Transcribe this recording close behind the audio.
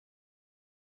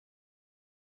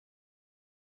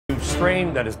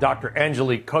train. That is Dr.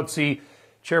 Angelique Coetzee,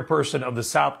 chairperson of the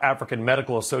South African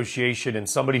Medical Association, and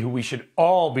somebody who we should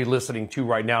all be listening to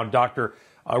right now. Doctor,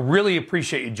 I really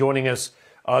appreciate you joining us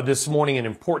this morning, an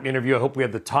important interview. I hope we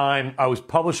have the time. I was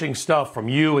publishing stuff from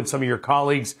you and some of your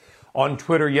colleagues on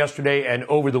Twitter yesterday and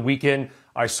over the weekend.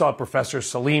 I saw Professor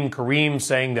Salim Karim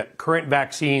saying that current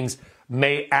vaccines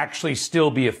may actually still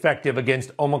be effective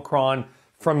against Omicron.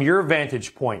 From your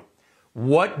vantage point,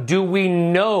 what do we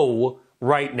know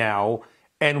right now,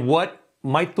 and what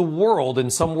might the world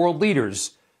and some world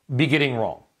leaders be getting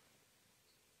wrong?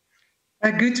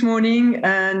 Good morning,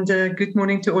 and good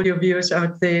morning to all your viewers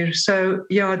out there. So,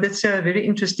 yeah, that's a very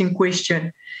interesting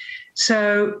question.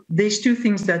 So there's two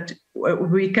things that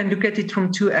we can look at it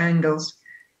from two angles.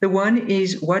 The one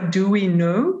is, what do we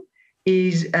know?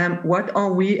 Is what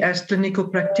are we as clinical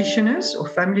practitioners or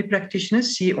family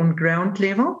practitioners see on ground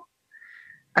level?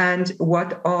 And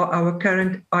what are our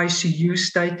current ICU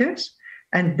status?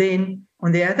 And then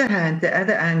on the other hand, the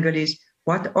other angle is,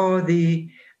 what are the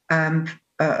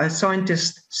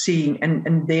scientists seeing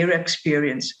and their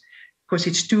experience? Because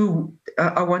it's two,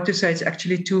 I want to say it's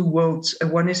actually two worlds.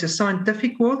 One is a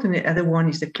scientific world and the other one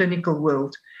is the clinical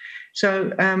world.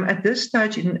 So at this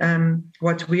stage,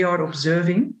 what we are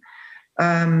observing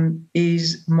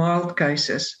is mild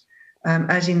cases.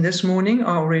 As in this morning,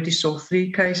 I already saw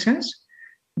 3 cases,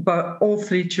 but all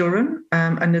 3 children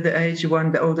under the age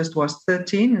one. The oldest was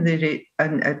 13, and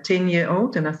a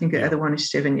 10-year-old, and I think the other one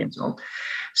is 7 years old.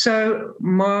 So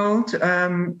mild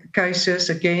cases,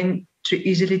 again,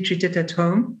 easily treated at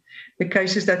home. The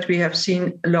cases that we have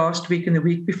seen last week and the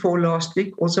week before last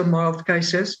week, also mild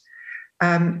cases.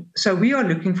 So we are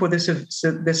looking for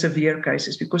the severe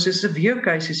cases, because the severe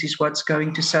cases is what's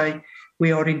going to say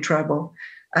we are in trouble.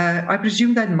 I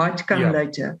presume that might come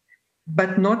later,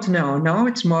 but not now. Now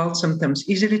it's mild symptoms,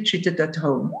 easily treated at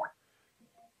home.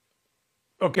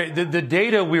 Okay, the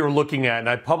data we were looking at, and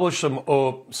I published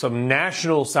some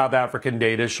national South African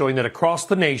data showing that across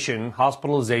the nation,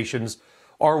 hospitalizations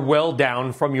are well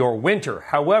down from your winter.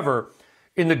 However,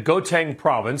 in the Gauteng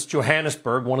province,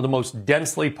 Johannesburg, one of the most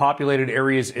densely populated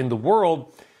areas in the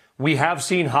world, we have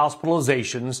seen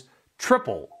hospitalizations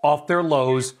triple off their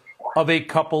lows of a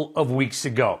couple of weeks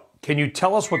ago. Can you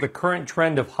tell us what the current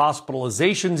trend of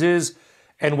hospitalizations is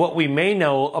and what we may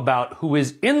know about who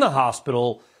is in the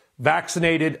hospital,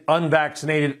 vaccinated,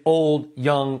 unvaccinated, old,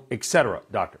 young, etc.,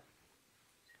 Doctor?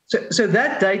 So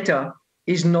that data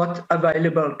is not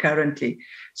available currently.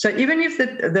 So even if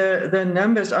the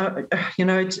numbers are,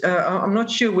 I'm not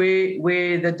sure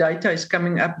where the data is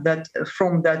coming up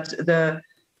the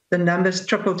numbers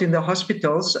tripled in the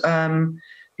hospitals,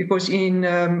 because in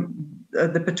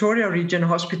the Pretoria region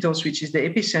hospitals, which is the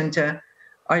epicenter,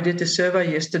 I did a survey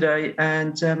yesterday,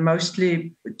 and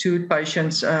mostly 2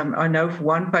 patients. I know of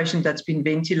 1 patient that's been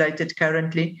ventilated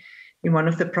currently in one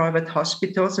of the private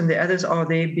hospitals, and the others are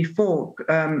there before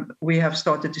we have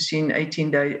started to see on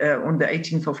the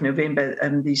 18th of November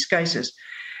these cases.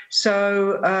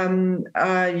 So,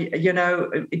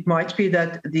 it might be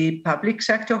that the public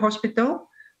sector hospital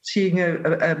seeing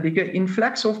a bigger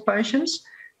influx of patients.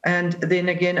 And then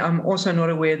again, I'm also not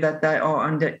aware that they are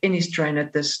under any strain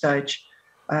at this stage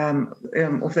of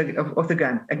the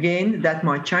gun. Again, that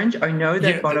might change. I know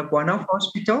that Baragwanath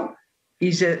Hospital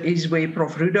is where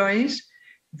Prof. Ruda is.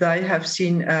 They have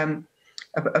seen a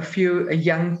few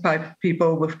young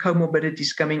people with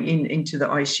comorbidities coming into the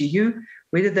ICU.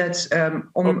 Whether that's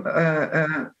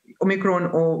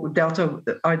Omicron or Delta,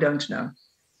 I don't know.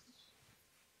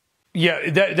 Yeah,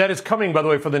 that is coming, by the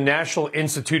way, from the National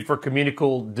Institute for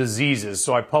Communicable Diseases.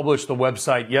 So I published the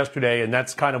website yesterday, and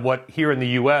that's kind of what here in the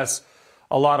U.S.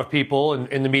 a lot of people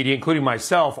in the media, including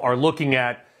myself, are looking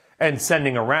at and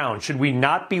sending around. Should we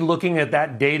not be looking at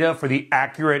that data for the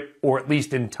accurate or at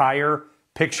least entire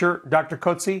picture, Dr.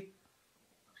 Coetzee?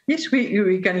 Yes,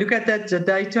 we can look at that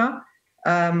data.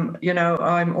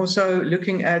 I'm also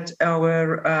looking at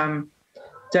our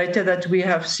data that we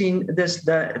have seen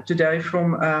today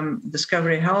from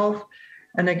Discovery Health.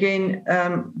 And again,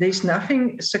 there's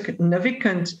nothing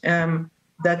significant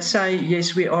that say,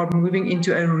 yes, we are moving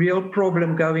into a real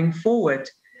problem going forward.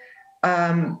 We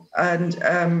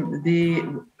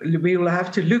will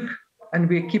have to look, and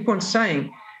we keep on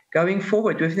saying, going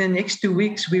forward, within the next 2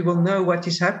 weeks, we will know what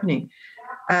is happening.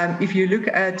 If you look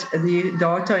at the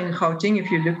data in Gauteng, if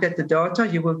you looked at the data,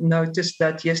 you will notice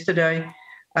that yesterday,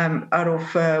 out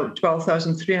of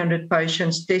 12,300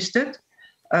 patients tested,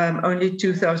 only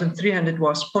 2,300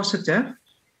 was positive.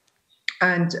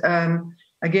 And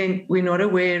again, we're not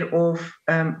aware of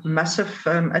massive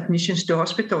admissions to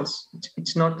hospitals.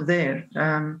 It's not there.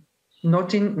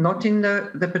 Not in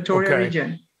the Pretoria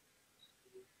region.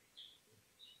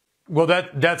 Well,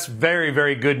 that's very,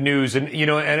 very good news. And, you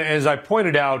know, and as I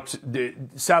pointed out,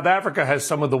 South Africa has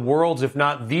some of the world's, if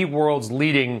not the world's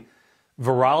leading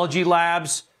virology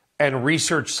labs and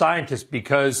research scientists,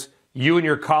 because you and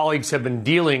your colleagues have been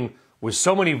dealing with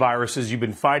so many viruses. You've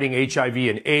been fighting HIV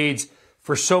and AIDS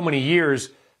for so many years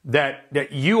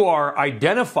that you are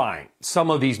identifying some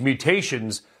of these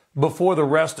mutations before the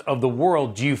rest of the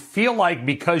world. Do you feel like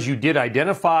because you did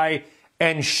identify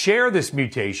and share this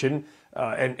mutation,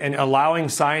 and allowing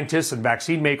scientists and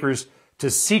vaccine makers to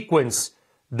sequence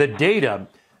the data,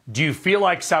 do you feel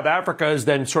like South Africa is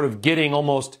then sort of getting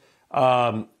almost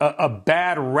a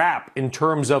bad rap in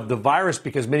terms of the virus,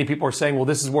 because many people are saying, well,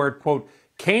 this is where it, quote,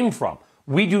 came from?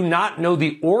 We do not know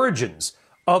the origins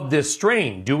of this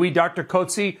strain, do we, Dr.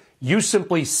 Coetzee? You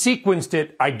simply sequenced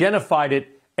it, identified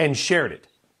it, and shared it.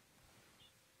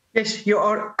 Yes, you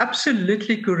are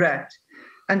absolutely correct.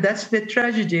 And that's the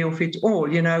tragedy of it all.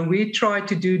 You know, we try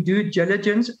to do due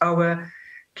diligence. Our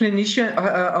clinician,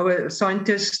 our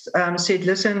scientists said,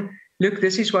 listen, look,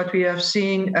 this is what we have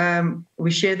seen.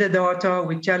 We share the data.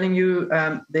 We're telling you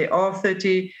there are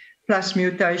 30 plus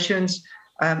mutations.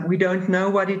 We don't know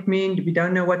what it means. We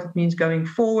don't know what it means going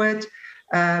forward.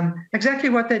 Exactly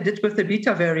what they did with the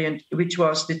beta variant, which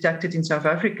was detected in South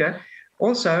Africa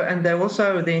also. And they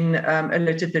also then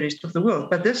alerted the rest of the world.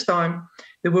 But this time,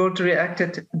 the world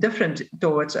reacted different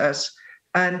towards us.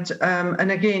 And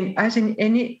again, as in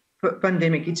any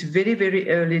pandemic, it's very, very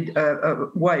early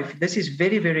wave. This is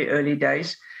very, very early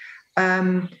days.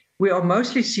 We are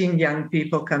mostly seeing young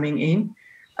people coming in.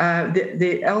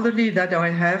 The elderly that I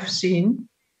have seen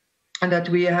and that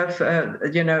we have,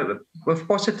 with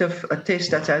positive test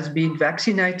that has been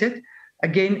vaccinated,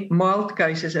 again, mild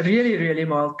cases, really, really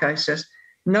mild cases.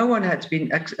 No one has been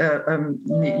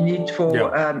need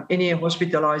for any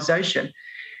hospitalization.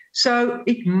 So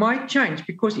it might change,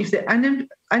 because if the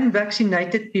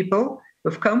unvaccinated people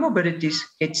with comorbidities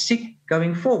get sick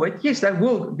going forward, yes, they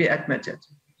will be admitted.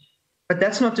 But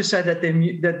that's not to say that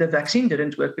the vaccine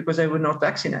didn't work because they were not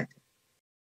vaccinated.